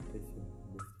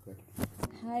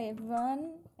Hi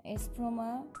everyone, it's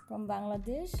Proma from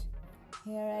Bangladesh.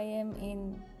 Here I am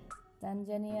in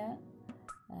Tanzania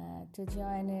to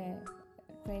join a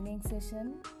training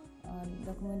session on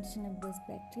documentation of best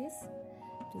practice.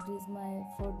 Today is my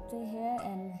fourth day here,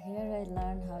 and here I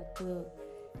learned how to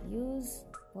use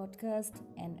podcast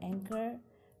and anchor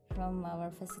from our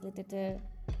facilitator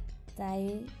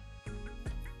Tai.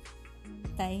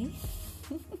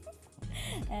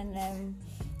 And I'm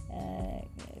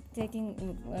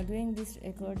doing this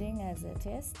recording as a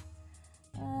test.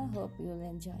 I hope you'll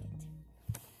enjoy it.